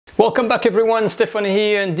Welcome back everyone, Stefan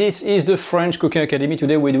here, and this is the French Cooking Academy.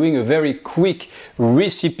 Today we're doing a very quick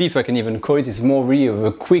recipe, if I can even call it. It's more really of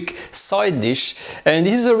a quick side dish. And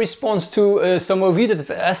this is a response to some of you that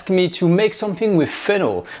have asked me to make something with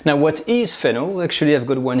fennel. Now what is fennel? Actually I've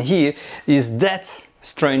got one here. Is that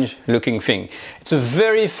strange looking thing. It's a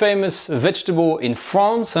very famous vegetable in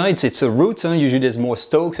France. It's a root. Usually there's more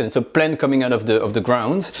stalks, and it's a plant coming out of the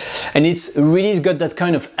ground, and it's really got that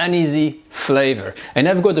kind of anisey flavor. And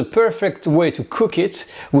I've got a perfect way to cook it,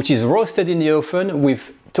 which is roasted in the oven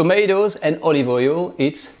with tomatoes and olive oil.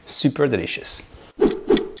 It's super delicious.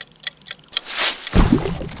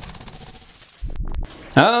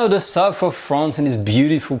 Oh, the south of France and its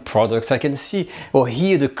beautiful products. I can see or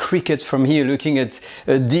hear the crickets from here looking at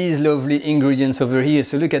these lovely ingredients over here.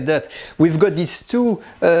 So look at that. We've got these two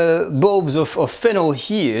bulbs of fennel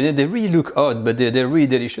here. They really look odd, but they're really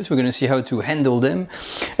delicious. We're going to see how to handle them.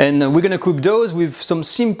 And we're going to cook those with some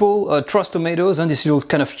simple truss tomatoes and these little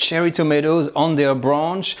kind of cherry tomatoes on their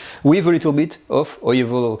branch with a little bit of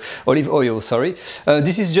olive oil.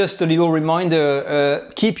 This is just a little reminder.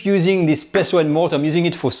 Keep using this pestle and mortar. I'm using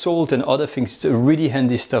it for salt and other things. It's really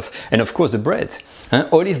handy stuff. And of course the bread,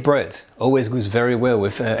 olive bread always goes very well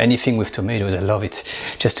with anything with tomatoes. I love it,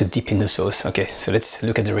 just to dip in the sauce. Okay, so let's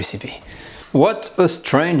look at the recipe. What a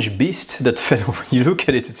strange beast that fennel. When you look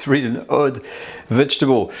at it, it's really an odd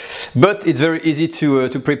vegetable, but it's very easy to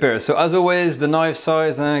prepare. So as always, the knife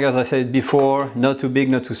size, as I said before, not too big,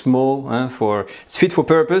 not too small, it's fit for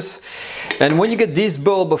purpose. And when you get this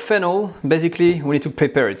bulb of fennel, basically we need to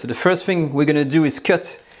prepare it. So the first thing we're gonna do is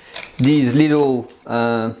cut these little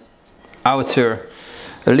outer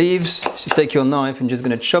leaves. So take your knife and just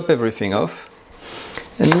gonna chop everything off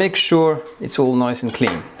and make sure it's all nice and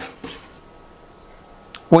clean.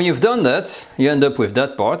 When you've done that, you end up with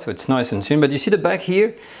that part, so it's nice and thin, but you see the back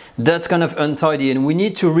here? That's kind of untidy, and we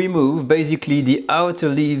need to remove basically the outer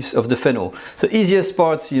leaves of the fennel. So easiest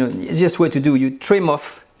part, the easiest way to do, you trim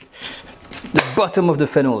off the bottom of the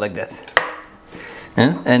fennel like that.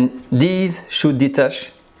 And these should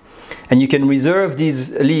detach, and you can reserve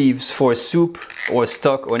these leaves for a soup or a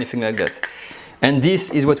stock or anything like that. And this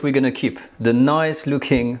is what we're gonna keep, the nice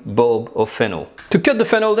looking bulb of fennel. To cut the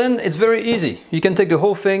fennel then, it's very easy. You can take the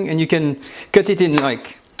whole thing and you can cut it in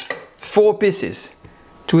like 4 pieces.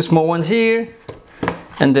 2 small ones here,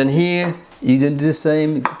 and then here, you do the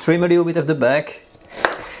same, trim a little bit of the back,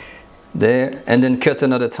 there, and then cut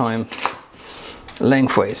another time,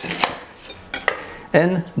 lengthways.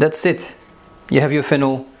 And that's it. You have your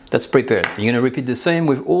fennel that's prepared. You're gonna repeat the same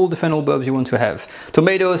with all the fennel bulbs you want to have.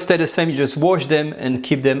 Tomatoes stay the same, you just wash them and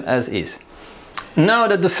keep them as is. Now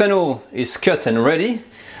that the fennel is cut and ready,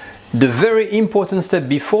 the very important step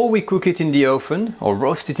before we cook it in the oven or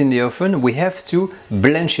roast it in the oven, we have to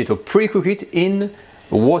blanch it or pre-cook it in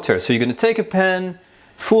water. So you're gonna take a pan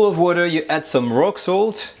full of water, you add some rock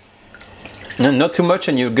salt, and not too much,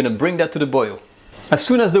 and you're gonna bring that to the boil. As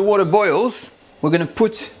soon as the water boils, we're gonna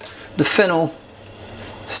put the fennel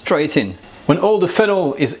straight in. When all the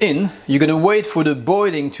fennel is in, you're gonna wait for the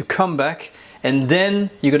boiling to come back, and then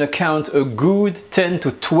you're gonna count a good 10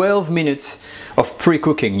 to 12 minutes of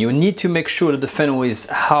pre-cooking. You need to make sure that the fennel is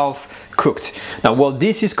half cooked. Now while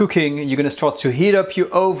this is cooking, you're gonna start to heat up your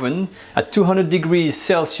oven at 200 degrees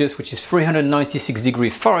Celsius, which is 396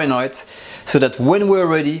 degrees Fahrenheit, so that when we're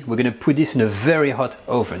ready, we're gonna put this in a very hot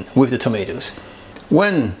oven with the tomatoes.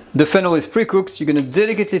 When the fennel is pre-cooked, you're gonna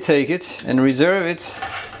delicately take it and reserve it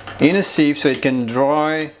in a sieve so it can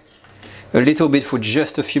dry a little bit for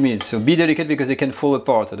just a few minutes. So be delicate because they can fall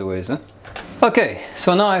apart otherwise. Okay,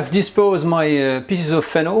 so now I've disposed my pieces of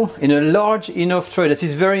fennel in a large enough tray. That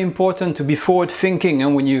is very important to be forward thinking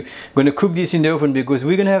when you're going to cook this in the oven, because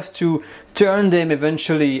we're going to have to turn them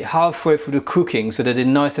eventually halfway through the cooking so that they're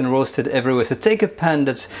nice and roasted everywhere. So take a pan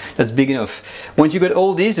that's big enough. Once you got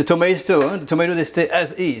all these, the tomato they stay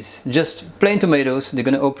as is. Just plain tomatoes, they're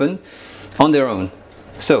going to open on their own.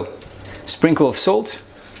 So, sprinkle of salt.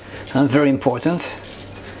 Very important.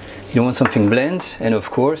 You want something bland, and of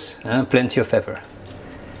course plenty of pepper.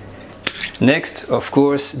 Next, of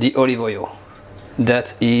course, the olive oil.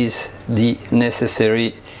 That is the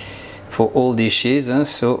necessary for all dishes,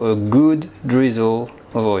 so a good drizzle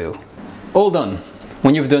of oil. All done.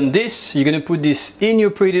 When you've done this, you're going to put this in your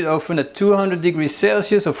preheated oven at 200 degrees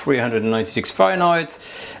Celsius or 396 Fahrenheit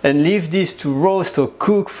and leave this to roast or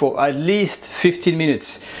cook for at least 15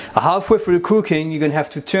 minutes. Halfway through the cooking, you're going to have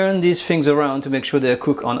to turn these things around to make sure they're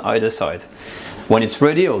cooked on either side. When it's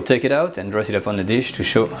ready, I'll take it out and dress it up on the dish to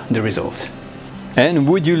show the result. And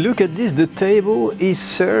would you look at this, the table is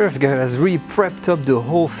served. Guy has really prepped up the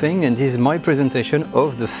whole thing, and this is my presentation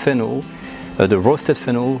of the fennel the roasted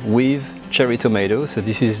fennel with cherry tomatoes. So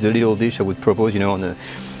this is the little dish I would propose, you know,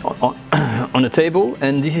 on a table,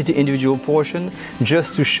 and this is the individual portion,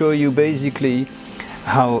 just to show you basically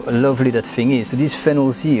how lovely that thing is. So these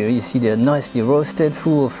fennels here, you see they're nicely roasted,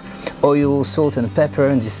 full of oil, salt and pepper,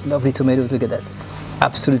 and these lovely tomatoes, look at that,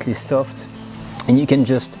 absolutely soft. And you can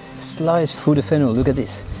just slice through the fennel, look at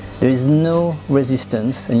this. There is no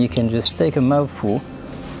resistance, and you can just take a mouthful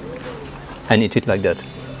and eat it like that.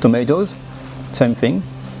 Tomatoes, same thing.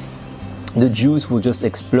 The juice will just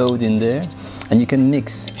explode in there, and you can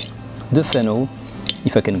mix the fennel,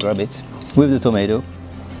 if I can grab it, with the tomato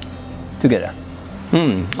together.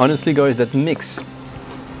 Honestly guys, that mix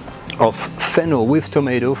of fennel with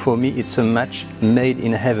tomato, for me it's a match made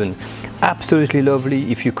in heaven. Absolutely lovely.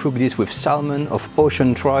 If you cook this with salmon, of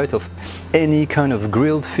ocean trout, of any kind of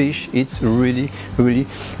grilled fish, it's really, really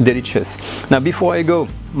delicious. Now before I go,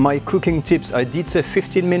 my cooking tips, I did say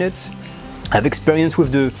 15 minutes. I have experience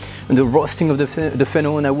with the roasting of the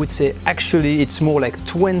fennel, and I would say actually it's more like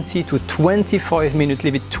 20 to 25 minutes,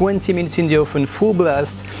 leave it 20 minutes in the oven, full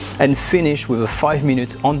blast, and finish with a 5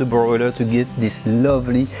 minutes on the broiler to get this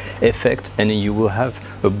lovely effect, and you will have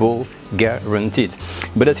a bowl guaranteed.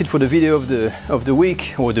 But that's it for the video of the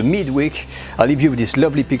week, or the midweek. I'll leave you with these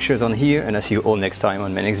lovely pictures on here, and I'll see you all next time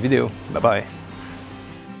on my next video. Bye bye.